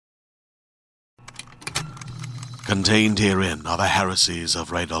Contained herein are the heresies of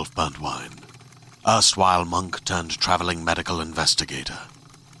Radolf Burntwine, erstwhile monk turned traveling medical investigator.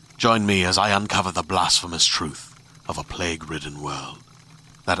 Join me as I uncover the blasphemous truth of a plague-ridden world,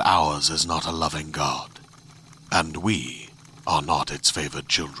 that ours is not a loving God, and we are not its favored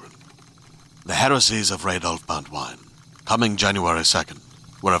children. The heresies of Radolf Burntwine, coming January 2nd,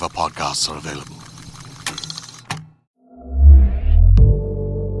 wherever podcasts are available.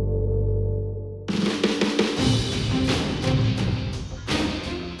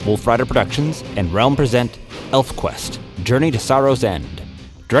 Wolfrider Productions and Realm present ElfQuest: Journey to Sorrow's End,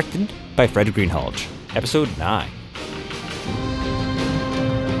 directed by Fred Greenhalgh. Episode 9.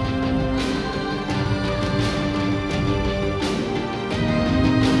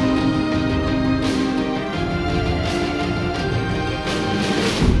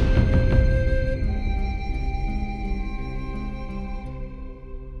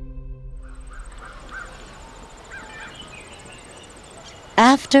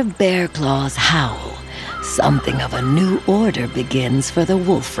 After Bearclaw's howl, something of a new order begins for the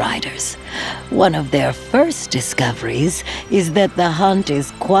Wolfriders. One of their first discoveries is that the hunt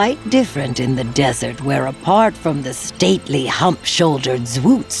is quite different in the desert, where apart from the stately hump-shouldered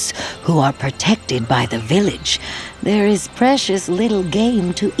Zwoots, who are protected by the village, there is precious little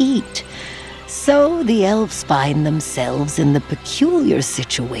game to eat. So the elves find themselves in the peculiar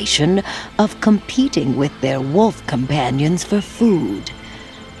situation of competing with their wolf companions for food.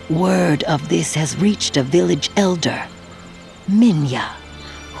 Word of this has reached a village elder, Minya,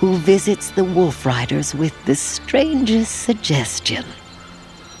 who visits the Wolfriders with the strangest suggestion.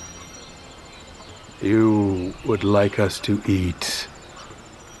 You would like us to eat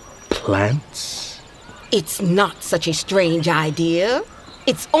plants? It's not such a strange idea.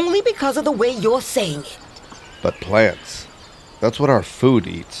 It's only because of the way you're saying it. But plants, that's what our food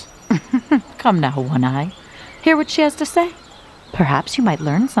eats. Come now, One-Eye. Hear what she has to say. Perhaps you might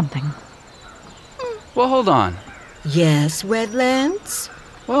learn something. Well, hold on. Yes, Redlands?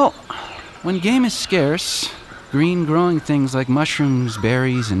 Well, when game is scarce, green growing things like mushrooms,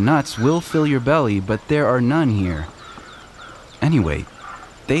 berries, and nuts will fill your belly, but there are none here. Anyway,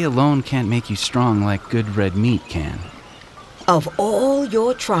 they alone can't make you strong like good red meat can. Of all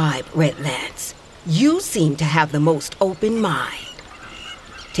your tribe, Redlands, you seem to have the most open mind.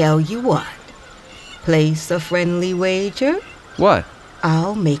 Tell you what, place a friendly wager? What?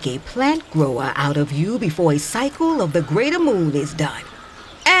 I'll make a plant grower out of you before a cycle of the greater moon is done.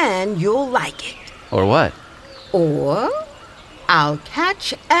 And you'll like it. Or what? Or I'll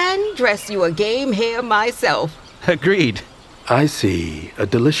catch and dress you a game hare myself. Agreed. I see a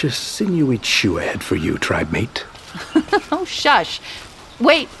delicious sinewy chew ahead for you, tribe mate. Oh, shush.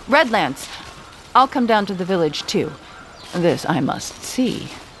 Wait, Redlands. I'll come down to the village, too. This I must see.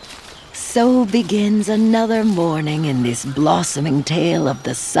 So begins another morning in this blossoming tale of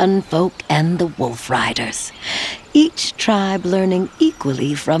the Sunfolk and the Wolfriders, each tribe learning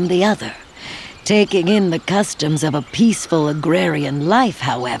equally from the other. Taking in the customs of a peaceful agrarian life,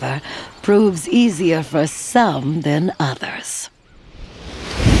 however, proves easier for some than others.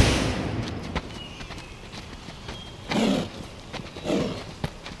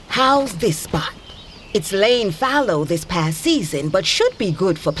 How's this spot? It's lain fallow this past season, but should be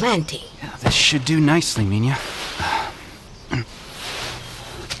good for planting. Yeah, this should do nicely, Minya.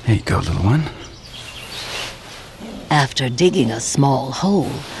 Here you go, little one. After digging a small hole,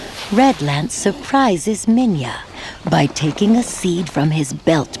 Redlance surprises Minya by taking a seed from his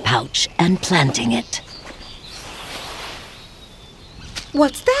belt pouch and planting it.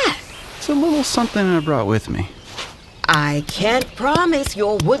 What's that? It's a little something I brought with me. I can't promise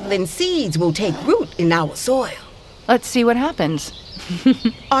your woodland seeds will take root in our soil. Let's see what happens.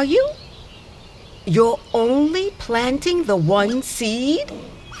 Are you? You're only planting the one seed?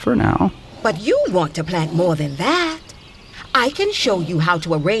 For now. But you want to plant more than that. I can show you how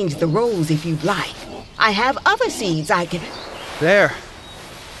to arrange the rows if you'd like. I have other seeds I can... There.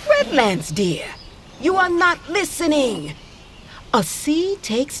 Redlands, dear, you are not listening. A seed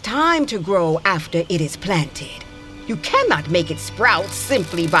takes time to grow after it is planted. You cannot make it sprout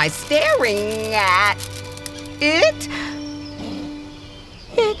simply by staring at it.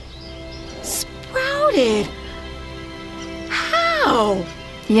 It sprouted. How?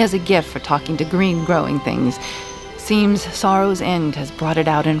 He has a gift for talking to green-growing things. Seems Sorrow's End has brought it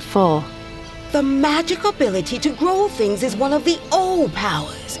out in full. The magic ability to grow things is one of the old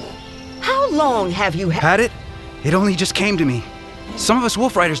powers. How long have you Had it? It only just came to me. Some of us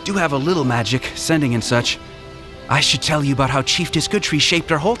Wolfriders do have a little magic, sending and such. I should tell you about how Chief Disgoodtree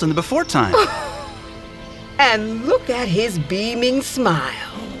shaped our holt in the before time. And look at his beaming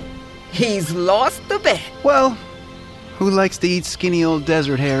smile. He's lost the bet. Well, Who likes to eat skinny old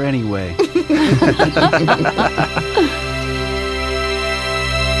desert hare anyway?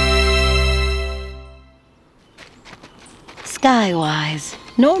 Skywise,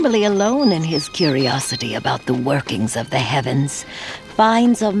 normally alone in his curiosity about the workings of the heavens,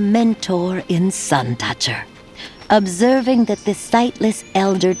 finds a mentor in Suntoucher. Observing that the sightless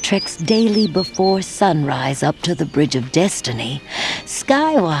elder treks daily before sunrise up to the Bridge of Destiny,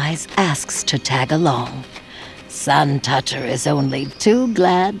 Skywise asks to tag along. Suntoucher is only too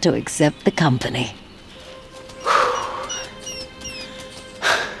glad to accept the company.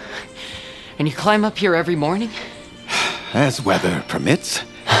 And you climb up here every morning? As weather permits.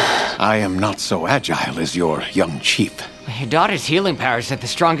 I am not so agile as your young chief. Your daughter's healing powers are the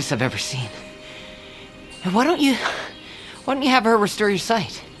strongest I've ever seen. And why don't you have her restore your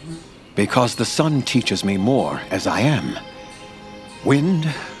sight? Because the sun teaches me more as I am.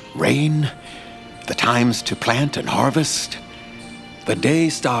 Wind, rain, the times to plant and harvest. The day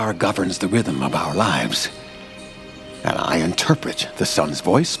star governs the rhythm of our lives. And I interpret the sun's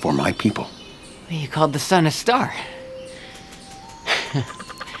voice for my people. You called the sun a star.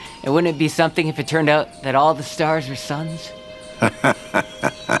 And wouldn't it be something if it turned out that all the stars were suns?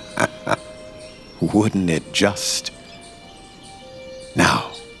 Wouldn't it just?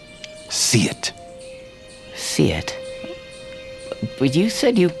 Now, see it. See it? But you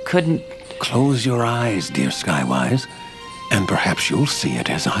said you couldn't... Close your eyes, dear Skywise, and perhaps you'll see it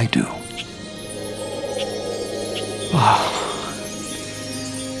as I do.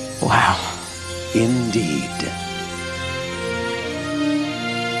 Wow. Indeed.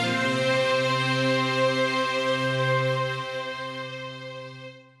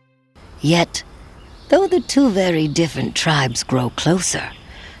 Yet, though the two very different tribes grow closer,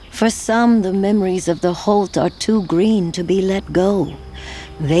 for some the memories of the Holt are too green to be let go.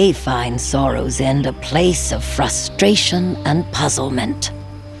 They find Sorrow's End a place of frustration and puzzlement.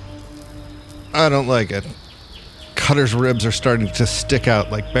 I don't like it. Cutter's ribs are starting to stick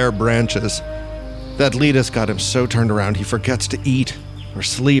out like bare branches. That Lita's got him so turned around he forgets to eat or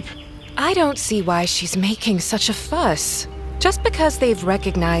sleep. I don't see why she's making such a fuss. Just because they've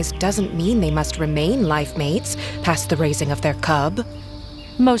recognized doesn't mean they must remain life mates past the raising of their cub.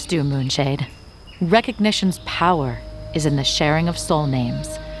 Most do, Moonshade. Recognition's power is in the sharing of soul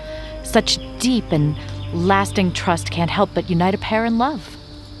names. Such deep and lasting trust can't help but unite a pair in love.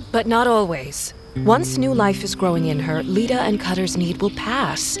 But not always. Once new life is growing in her, Lita and Cutter's need will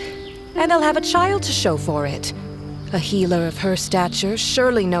pass. And they'll have a child to show for it. A healer of her stature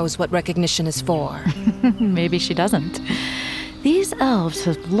surely knows what recognition is for. Maybe she doesn't. These elves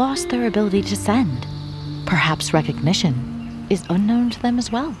have lost their ability to send. Perhaps recognition is unknown to them as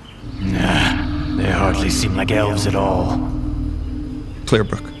well. Nah, they hardly seem like elves at all.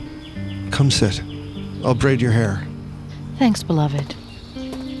 Clearbrook, come sit. I'll braid your hair. Thanks, beloved.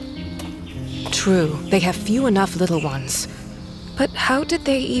 True, they have few enough little ones. But how did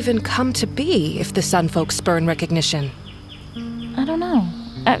they even come to be if the Sun Folk spurn recognition? I don't know.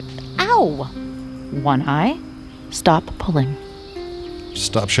 Ow! One eye. Stop pulling.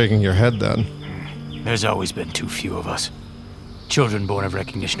 Stop shaking your head, then. There's always been too few of us. Children born of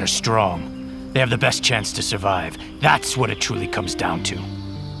recognition are strong. They have the best chance to survive. That's what it truly comes down to.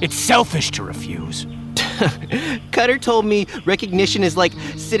 It's selfish to refuse. Cutter told me recognition is like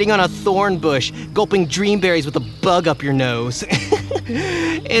sitting on a thorn bush, gulping dreamberries with a bug up your nose.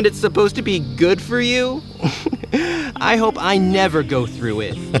 And it's supposed to be good for you? I hope I never go through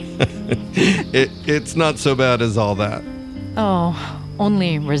it. It's not so bad as all that. Oh,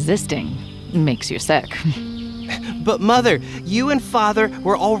 only resisting makes you sick. But Mother, you and Father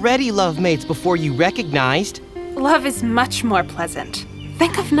were already love mates before you recognized. Love is much more pleasant.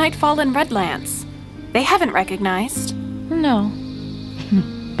 Think of Nightfall and Redlands. They haven't recognized. No.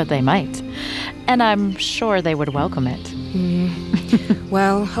 But they might. And I'm sure they would welcome it.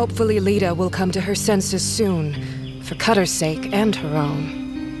 Well, hopefully Lita will come to her senses soon, for Cutter's sake and her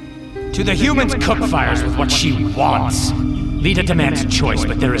own. To the humans, cook fires with what she wants. Lita demands a choice,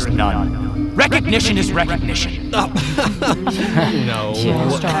 but there is none. Recognition is recognition. No.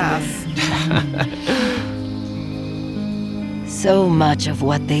 So much of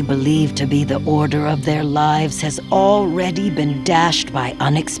what they believe to be the order of their lives has already been dashed by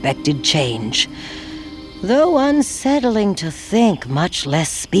unexpected change. Though unsettling to think, much less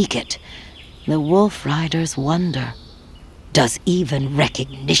speak it, the Wolf Riders wonder, does even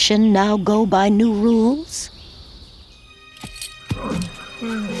recognition now go by new rules?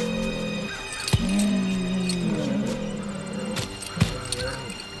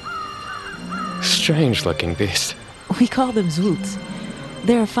 Strange-looking beast. We call them Zoots.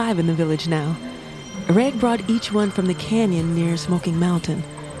 There are 5 in the village now. Reg brought each one from the canyon near Smoking Mountain.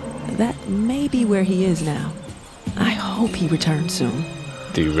 That may be where he is now. I hope he returns soon.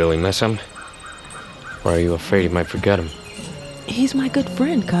 Do you really miss him? Or are you afraid you might forget him? He's my good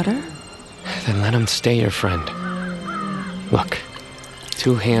friend, Cutter. Then let him stay your friend. Look,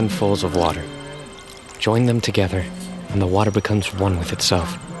 2 handfuls of water. Join them together, and the water becomes one with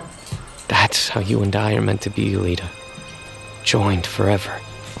itself. That's how you and I are meant to be, Lita. Joined forever.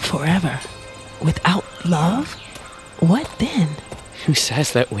 Forever? Without love? What then? Who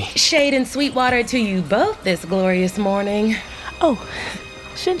says that we... Shade and Sweetwater to you both this glorious morning. Oh,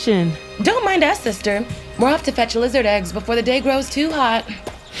 Shin. Don't mind us, sister. We're off to fetch lizard eggs before the day grows too hot.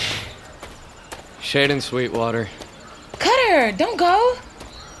 Shade and Sweetwater. Cutter, don't go.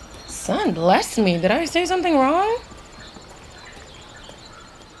 Son, bless me. Did I say something wrong?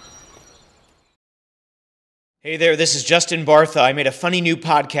 Hey there, this is Justin Bartha. I made a funny new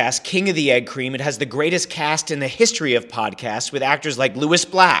podcast, King of the Egg Cream. It has the greatest cast in the history of podcasts with actors like Louis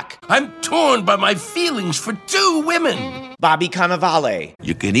Black. I'm torn by my feelings for 2 women. Bobby Cannavale.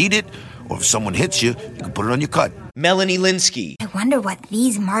 You can eat it, or if someone hits you, you can put it on your cut. Melanie Linsky. I wonder what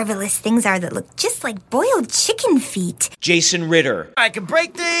these marvelous things are that look just like boiled chicken feet. Jason Ritter. I can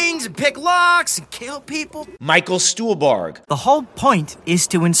break things and pick locks and kill people. Michael Stuhlbarg. The whole point is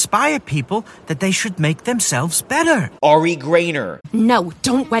to inspire people that they should make themselves better. Ari Grainer. No,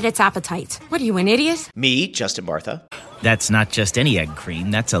 don't whet its appetite. What are you, an idiot? Me, Justin Bartha. That's not just any egg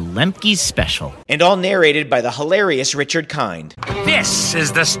cream, that's a Lemke's special. And all narrated by the hilarious Richard Kind. This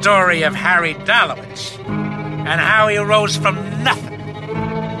is the story of Harry Dalowitz and how he rose from nothing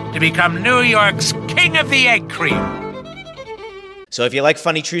to become New York's King of the Egg Cream. So if you like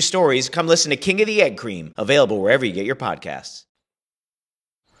funny true stories, come listen to King of the Egg Cream, available wherever you get your podcasts.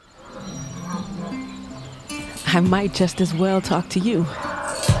 I might just as well talk to you.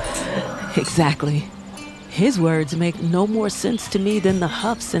 Exactly. His words make no more sense to me than the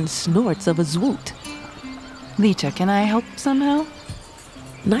huffs and snorts of a Zwoot. Lita, can I help somehow?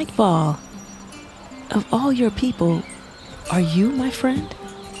 Nightfall. Of all your people, are you my friend?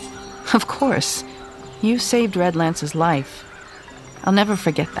 Of course. You saved Redlance's life. I'll never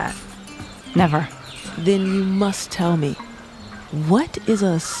forget that. Never. Then you must tell me, what is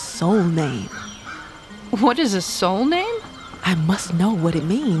a soul name? What is a soul name? I must know what it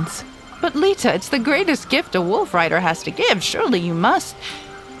means. But Lita, it's the greatest gift a wolf rider has to give. Surely you must.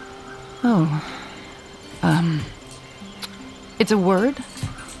 It's a word,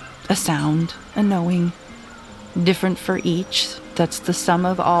 a sound, a knowing. Different for each. That's the sum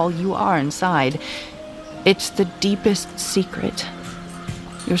of all you are inside. It's the deepest secret.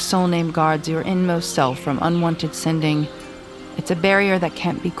 Your soul name guards your inmost self from unwanted sending. It's a barrier that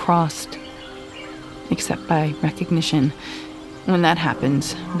can't be crossed, except by recognition. When that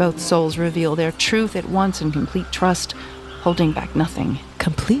happens, both souls reveal their truth at once in complete trust, holding back nothing.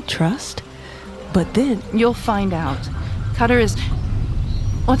 Complete trust? But then... You'll find out. Cutter is...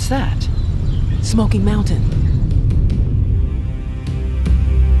 What's that? Smoking Mountain.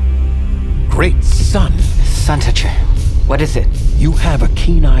 Great sun. Sun Toucher. What is it? You have a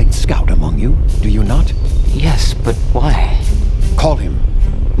keen-eyed scout among you, do you not? Yes, but why? Call him.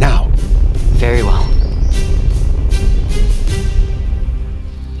 Now. Very well.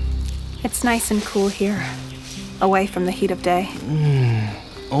 It's nice and cool here, away from the heat of day.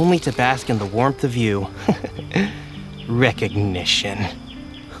 Only to bask in the warmth of you. Recognition.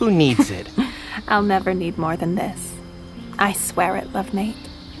 Who needs it? I'll never need more than this. I swear it, love mate.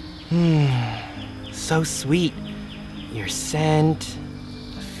 So sweet. Your scent,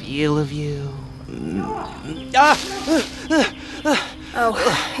 the feel of you.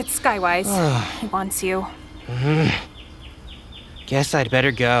 Oh, it's Skywise. He wants you. Guess I'd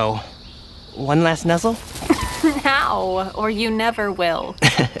better go. One last nuzzle? Now, or you never will.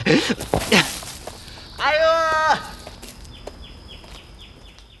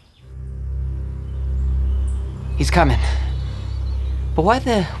 He's coming. But why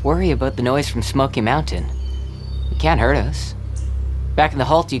the worry about the noise from Smoky Mountain? It can't hurt us. Back in the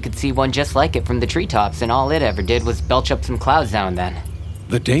Halt, you could see one just like it from the treetops, and all it ever did was belch up some clouds now and then.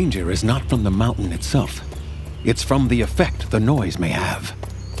 The danger is not from the mountain itself. It's from the effect the noise may have.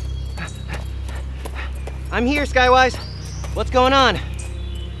 I'm here, Skywise. What's going on?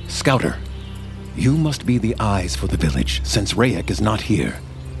 Scouter, you must be the eyes for the village, since Rayek is not here.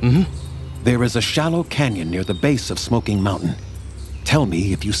 There is a shallow canyon near the base of Smoking Mountain. Tell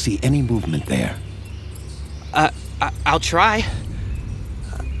me if you see any movement there. I'll try.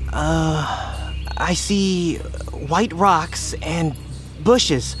 I see white rocks and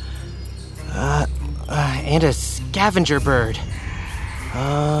bushes. And a scavenger bird.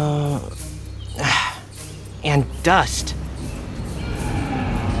 and dust.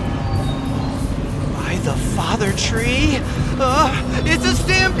 By the Father Tree? It's a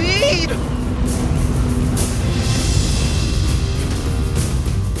stampede!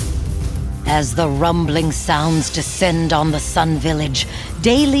 As the rumbling sounds descend on the Sun Village,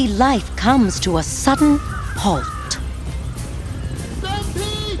 daily life comes to a sudden halt.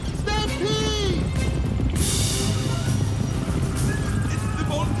 Stampede! Stampede! It's the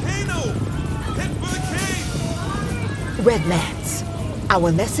volcano! Head for the cave! Redlands,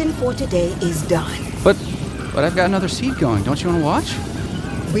 our lesson for today is done. But I've got another seed going. Don't you want to watch?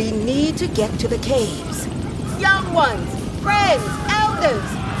 We need to get to the caves. Young ones, friends, elders,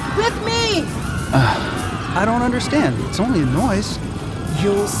 with me! I don't understand. It's only a noise.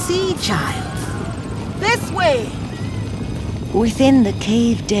 You'll see, child. This way! Within the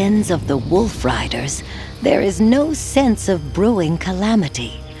cave dens of the Wolf Riders, there is no sense of brewing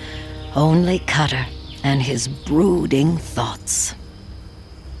calamity. Only Cutter and his brooding thoughts.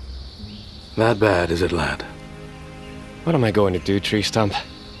 That bad, is it, lad? What am I going to do, Tree Stump?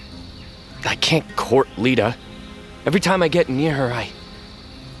 I can't court Lita. Every time I get near her,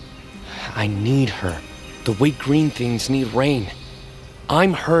 I need her. The way green things need rain.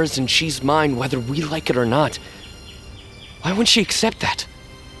 I'm hers and she's mine, whether we like it or not. Why wouldn't she accept that?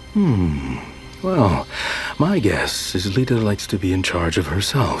 Well, my guess is Lita likes to be in charge of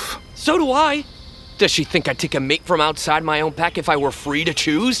herself. So do I. Does she think I'd take a mate from outside my own pack if I were free to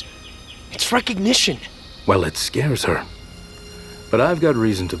choose? It's recognition. Well, it scares her. But I've got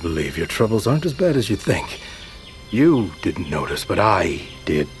reason to believe your troubles aren't as bad as you think. You didn't notice, but I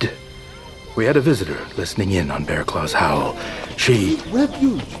did. We had a visitor listening in on Bearclaw's howl. She...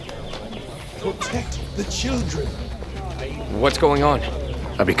 Refuge! Protect the children! What's going on?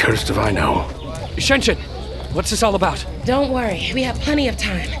 I'd be cursed if I know. Shenshin, what's this all about? Don't worry, we have plenty of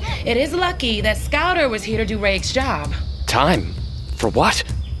time. It is lucky that Scouter was here to do Rake's job. Time? For what?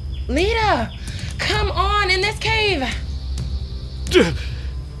 Lita, come on in this cave.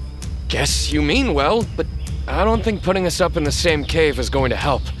 Guess you mean well, but I don't think putting us up in the same cave is going to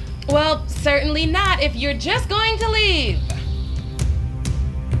help. Well, certainly not if you're just going to leave.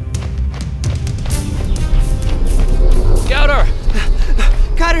 Scouter!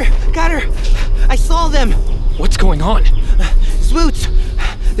 Cutter! I saw them! What's going on? Swoots!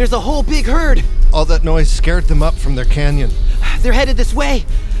 There's a whole big herd! All that noise scared them up from their canyon. They're headed this way!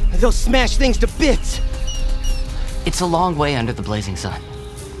 They'll smash things to bits! It's a long way under the blazing sun.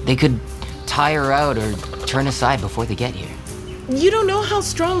 They could tire out or turn aside before they get here. You don't know how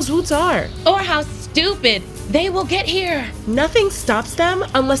strong Zwoots are. Or how stupid they will get here. Nothing stops them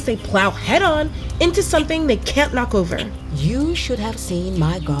unless they plow head-on into something they can't knock over. You should have seen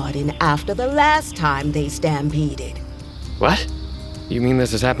my garden after the last time they stampeded. What? You mean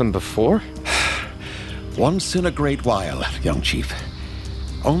this has happened before? Once in a great while, young chief.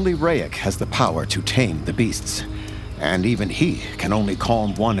 Only Rayek has the power to tame the beasts, and even he can only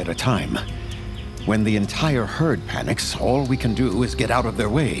calm one at a time. When the entire herd panics, all we can do is get out of their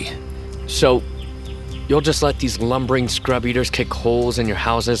way. So, you'll just let these lumbering scrub eaters kick holes in your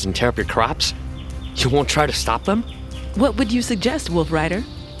houses and tear up your crops? You won't try to stop them? What would you suggest, Wolf Rider?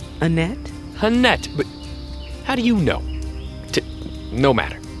 Annette? Annette, but how do you know? No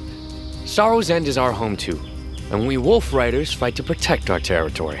matter. Sorrow's End is our home too, and we Wolf Riders fight to protect our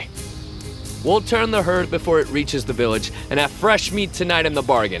territory. We'll turn the herd before it reaches the village and have fresh meat tonight in the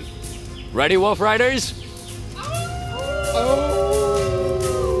bargain. Ready, Wolf Riders?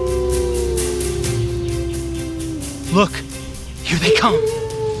 Look, here they come.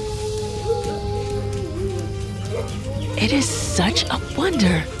 It is such a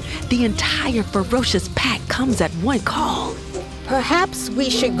wonder. The entire ferocious pack comes at one call. Perhaps we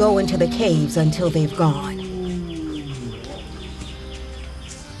should go into the caves until they've gone.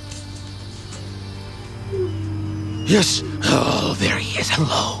 Yes. Oh, there he is.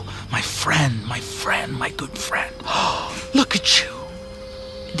 Hello. My friend, my good friend. Oh, look at you.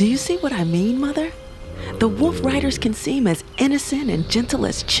 Do you see what I mean, Mother? The Wolf Riders can seem as innocent and gentle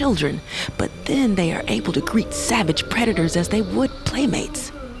as children, but then they are able to greet savage predators as they would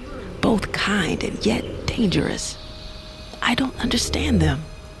playmates. Both kind and yet dangerous. I don't understand them.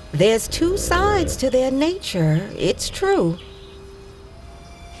 There's two sides to their nature, it's true.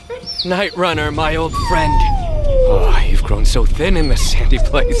 Night Runner, my old friend. Oh, you've grown so thin in this sandy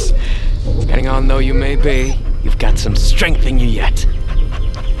place. Getting on though you may be, you've got some strength in you yet.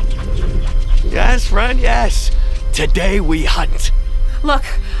 Yes, friend, yes. Today we hunt. Look,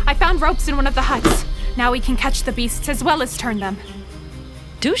 I found ropes in one of the huts. Now we can catch the beasts as well as turn them.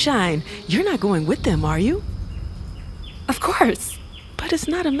 Dewshine, you're not going with them, are you? Of course. But it's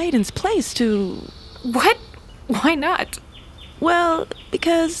not a maiden's place to... What? Why not? Well,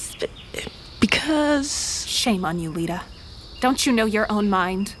 because... Shame on you, Lita. Don't you know your own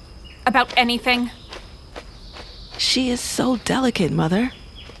mind? About anything? She is so delicate, Mother.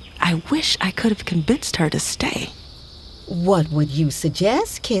 I wish I could have convinced her to stay. What would you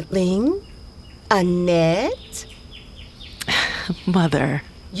suggest, Kitling? A net? Mother.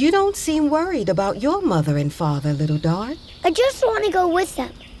 You don't seem worried about your mother and father, little Dart. I just want to go with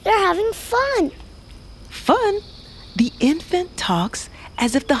them. They're having fun. Fun? The infant talks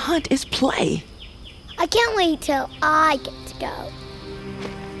as if the hunt is play. I can't wait till I get to go.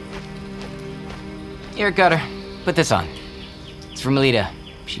 Here, Cutter. Put this on. It's from Lita.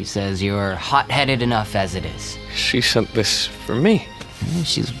 She says you're hot-headed enough as it is. She sent this for me.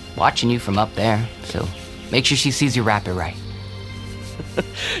 She's watching you from up there, so make sure she sees you wrap it right.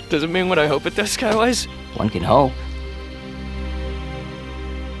 Does it mean what I hope it does, Skywise? One can hope.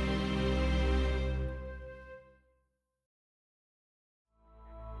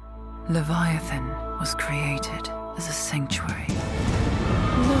 Leviathan was created as a sanctuary.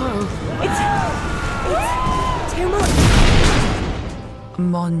 No. It's too much. A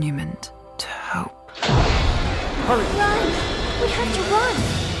monument to hope. Hurry. Run! We have to run!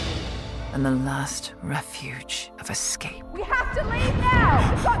 And the last refuge of escape. We have to leave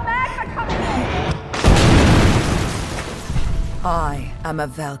now! We've got magma coming in! I am a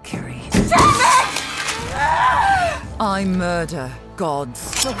Valkyrie. Damn it! I murder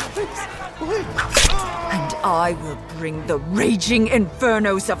gods. And I will bring the raging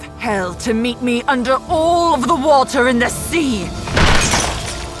infernos of hell to meet me under all of the water in the sea.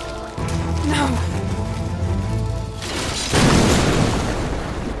 No.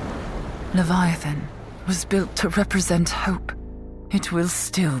 Leviathan was built to represent hope. It will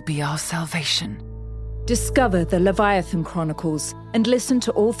still be our salvation. Discover the Leviathan Chronicles and listen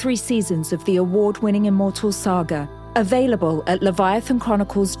to all 3 seasons of the award-winning Immortal Saga, available at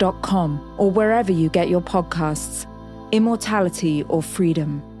leviathanchronicles.com or wherever you get your podcasts. Immortality or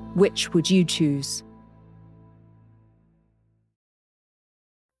freedom, which would you choose?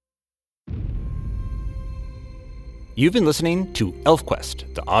 You've been listening to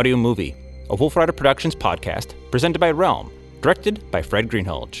ElfQuest, the audio movie, a Wolf Rider Productions podcast presented by Realm, directed by Fred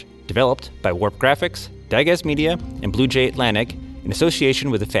Greenhalgh, developed by Warp Graphics, Diegaz Media, and Blue Jay Atlantic in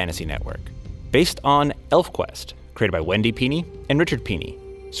association with the Fantasy Network. Based on ElfQuest, created by Wendy Peeney and Richard Peeney.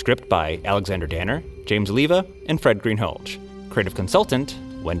 Script by Alexander Danner, James Leva, and Fred Greenhalgh. Creative consultant,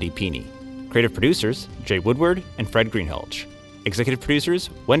 Wendy Peeney. Creative producers, Jay Woodward and Fred Greenhalgh. Executive producers,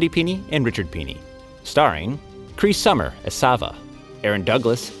 Wendy Peeney and Richard Peeney. Starring Cree Summer as Sava, Aaron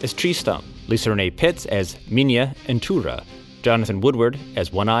Douglas as Tree Stump, Lisa Renee Pitts as Minya and Tura, Jonathan Woodward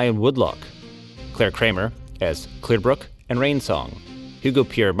as One Eye and Woodlock, Claire Kramer as Clearbrook and Rainsong, Hugo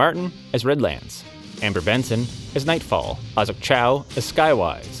Pierre Martin as Redlands, Amber Benson as Nightfall, Azuk Chow as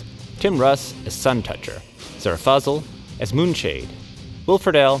Skywise, Tim Russ as Suntoucher, Sarah Fuzzle as Moonshade,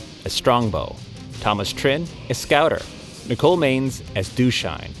 Wilfred L. as Strongbow, Thomas Trin as Scouter, Nicole Maines as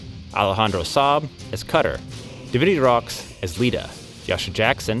Dewshine, Alejandro Saab as Cutter, Divinity Rocks as Lita, Yasha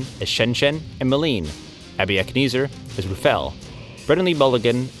Jackson as Shenshen and Malene, Abby Eckneser as Rufel, Brendan Lee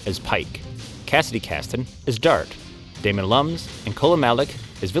Mulligan as Pike, Cassidy Caston as Dart, Damon Lums and Kola Malik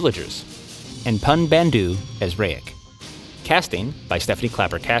as Villagers, and Pun Bandu as Rayek. Casting by Stephanie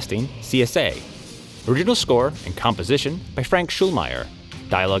Clapper Casting, CSA. Original score and composition by Frank Schulmeyer.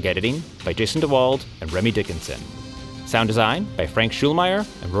 Dialogue editing by Jason DeWald and Remy Dickinson. Sound design by Frank Schulmeyer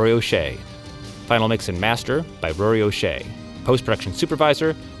and Rory O'Shea. Final mix and master by Rory O'Shea. Post-production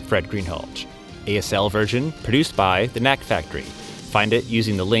supervisor, Fred Greenhalgh. ASL version produced by The Knack Factory. Find it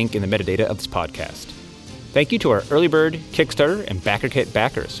using the link in the metadata of this podcast. Thank you to our Early Bird, Kickstarter, and BackerKit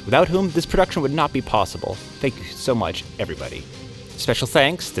backers, without whom this production would not be possible. Thank you so much, everybody. Special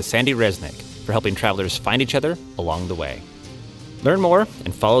thanks to Sandy Resnick for helping travelers find each other along the way. Learn more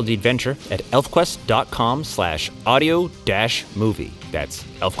and follow the adventure at elfquest.com/audio-movie. That's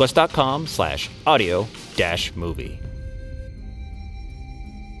elfquest.com/audio-movie.